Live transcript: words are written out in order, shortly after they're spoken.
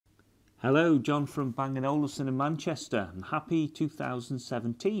Hello, John from Bang & Olufsen in Manchester, and happy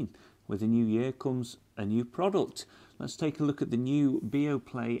 2017. With the new year comes a new product. Let's take a look at the new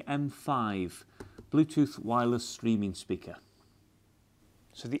BeoPlay M5 Bluetooth wireless streaming speaker.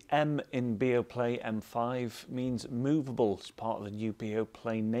 So the M in BeoPlay M5 means movable. It's part of the new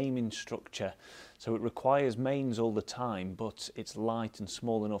BeoPlay naming structure. So it requires mains all the time, but it's light and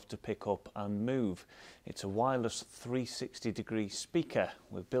small enough to pick up and move. It's a wireless 360-degree speaker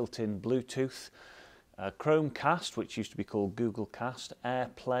with built-in Bluetooth, Chromecast, which used to be called Google Cast,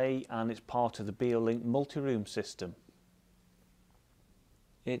 Airplay, and it's part of the BeoLink Multiroom system.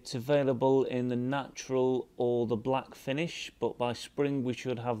 It's available in the natural or the black finish, but by spring we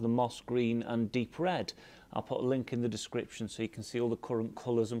should have the moss green and deep red. I'll put a link in the description so you can see all the current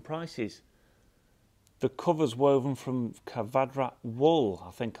colours and prices. The cover's woven from Kavadrat wool, I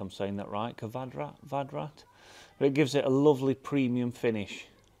think I'm saying that right, Kavadrat. It gives it a lovely premium finish.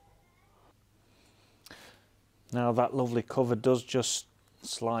 Now that lovely cover does just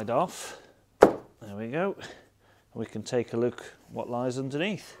slide off. There we go. We can take a look what lies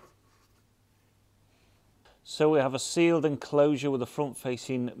underneath. So we have a sealed enclosure with a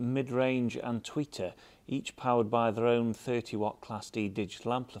front-facing mid-range and tweeter, each powered by their own 30-watt Class D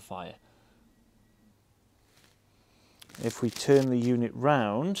digital amplifier. If we turn the unit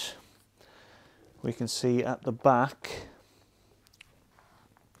round, we can see at the back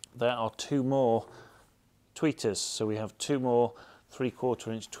there are two more tweeters. So we have two more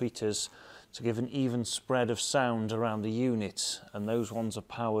 3/4 inch tweeters to give an even spread of sound around the unit, and those ones are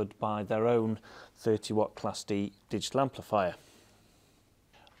powered by their own 30-watt Class D digital amplifier.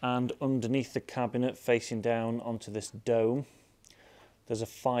 And underneath the cabinet, facing down onto this dome, there's a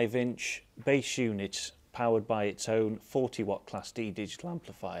 5-inch bass unit powered by its own 40-watt Class D digital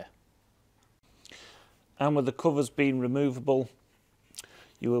amplifier. And with the covers being removable,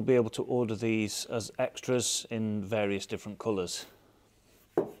 you will be able to order these as extras in various different colours.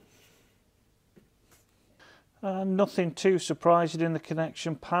 Nothing too surprising in the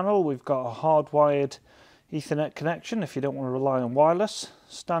connection panel. We've got a hardwired Ethernet connection if you don't want to rely on wireless.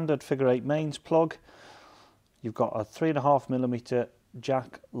 Standard figure 8 mains plug. You've got a 3.5mm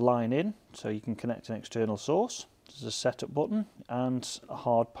jack line in, so you can connect an external source. There's a setup button and a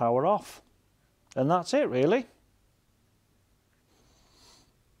hard power off. And that's it really.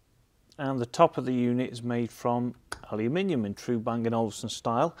 And the top of the unit is made from aluminium in true Bang & Olufsen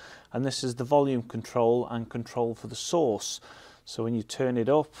style, and this is the volume control and control for the source. So when you turn it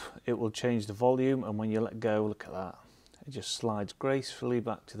up, it will change the volume, and when you let go, look at that, it just slides gracefully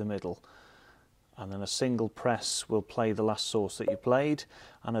back to the middle, and then a single press will play the last source that you played,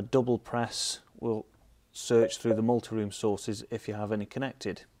 and a double press will search through the multi-room sources if you have any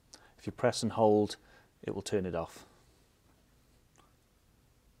connected. If you press and hold, it will turn it off.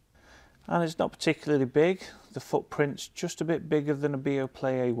 And it's not particularly big. The footprint's just a bit bigger than a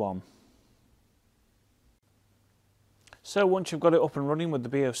BeoPlay A1. So once you've got it up and running with the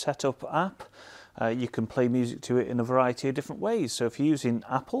Beo Setup app, you can play music to it in a variety of different ways. So if you're using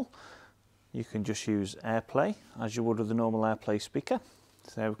Apple, you can just use Airplay as you would with the normal Airplay speaker.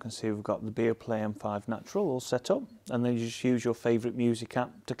 So there we can see we've got the BeoPlay M5 Natural all set up, and then you just use your favourite music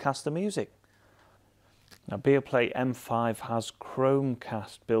app to cast the music. Now BeoPlay M5 has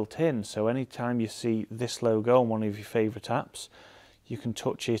Chromecast built in, so anytime you see this logo on one of your favourite apps, you can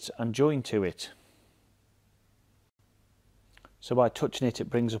touch it and join to it. So by touching it, it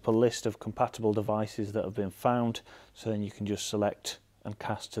brings up a list of compatible devices that have been found, so then you can just select and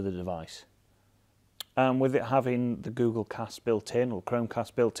cast to the device. And with it having the Google Cast built in, or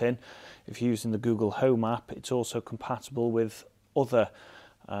Chromecast built in, if you're using the Google Home app, it's also compatible with other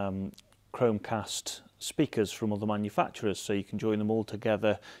Chromecast speakers from other manufacturers, so you can join them all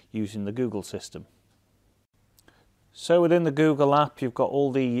together using the Google system. So within the Google app, you've got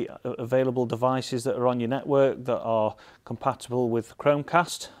all the available devices that are on your network that are compatible with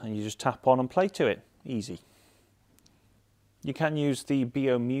Chromecast, and you just tap on and play to it. Easy. You can use the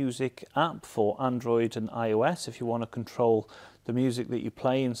Beo Music app for Android and iOS if you want to control the music that you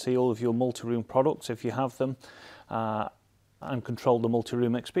play and see all of your multi-room products if you have them, and control the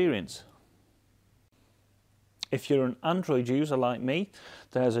multi-room experience. If you're an Android user like me,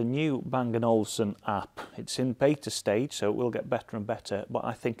 there's a new Bang & Olufsen app. It's in beta stage, so it will get better and better, but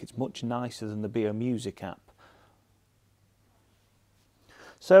I think it's much nicer than the Beo Music app.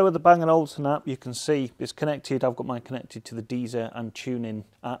 So with the Bang & Olufsen app, you can see it's connected. I've got mine connected to the Deezer and TuneIn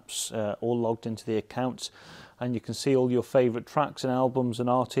apps, all logged into the accounts, and you can see all your favourite tracks and albums and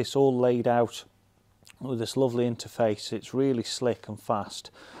artists all laid out with this lovely interface. It's really slick and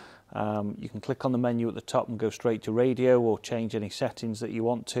fast. You can click on the menu at the top and go straight to radio, or change any settings that you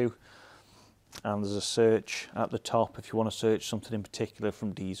want to. and there's a search at the top if you want to search something in particular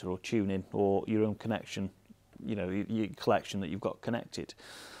from Deezer or TuneIn or your own connection, you know, your collection that you've got connected.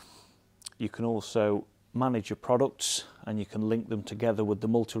 You can also manage your products and you can link them together with the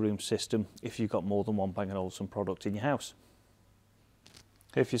multi-room system if you've got more than one Bang & Olufsen product in your house.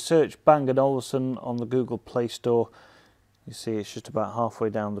 If you search Bang & Olufsen on the Google Play Store, you see it's just about halfway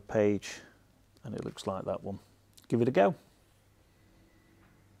down the page and it looks like that one. Give it a go.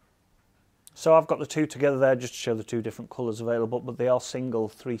 So I've got the two together there just to show the two different colours available, but they are single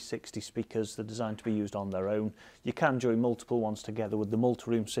 360 speakers. They're designed to be used on their own. You can join multiple ones together with the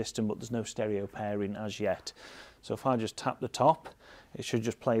multi-room system, but there's no stereo pairing as yet. So if I just tap the top, it should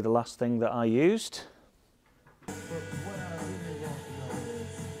just play the last thing that I used.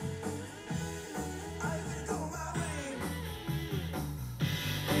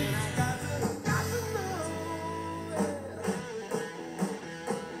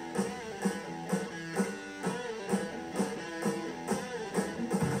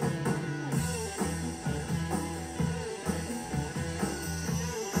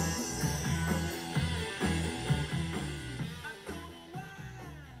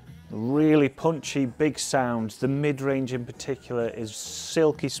 Really punchy, big sound. The mid-range in particular is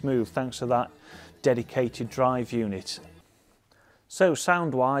silky smooth thanks to that dedicated drive unit. So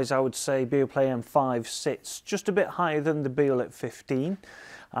sound-wise, I would say BeoPlay M5 sits just a bit higher than the BeoLink 15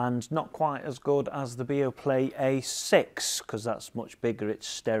 and not quite as good as the BeoPlay A6 because that's much bigger, it's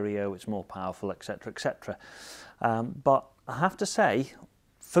stereo, it's more powerful, etc, etc. But I have to say,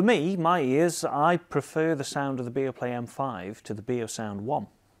 for me, my ears, I prefer the sound of the BeoPlay M5 to the BeoSound 1.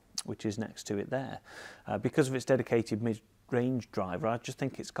 Which is next to it there. Because of its dedicated mid-range driver, I just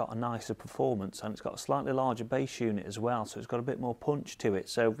think it's got a nicer performance and it's got a slightly larger bass unit as well, so it's got a bit more punch to it.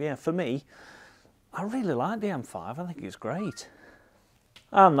 So yeah, for me, I really like the M5, I think it's great.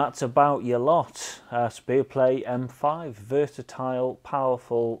 And that's about your lot. BeoPlay M5, versatile,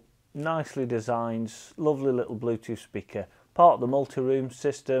 powerful, nicely designed, lovely little Bluetooth speaker. Part of the multi-room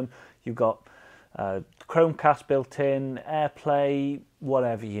system, you've got Chromecast built in, Airplay,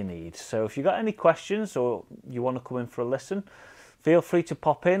 whatever you need. So if you've got any questions or you want to come in for a listen, feel free to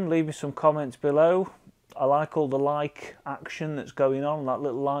pop in, leave me some comments below. I like all the like action that's going on, that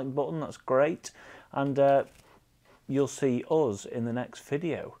little like button, that's great. And you'll see us in the next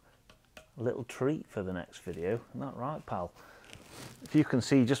video. A little treat for the next video, isn't that right, pal? If you can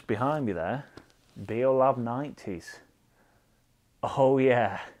see just behind me there, BeoLab 90s. Oh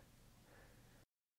yeah.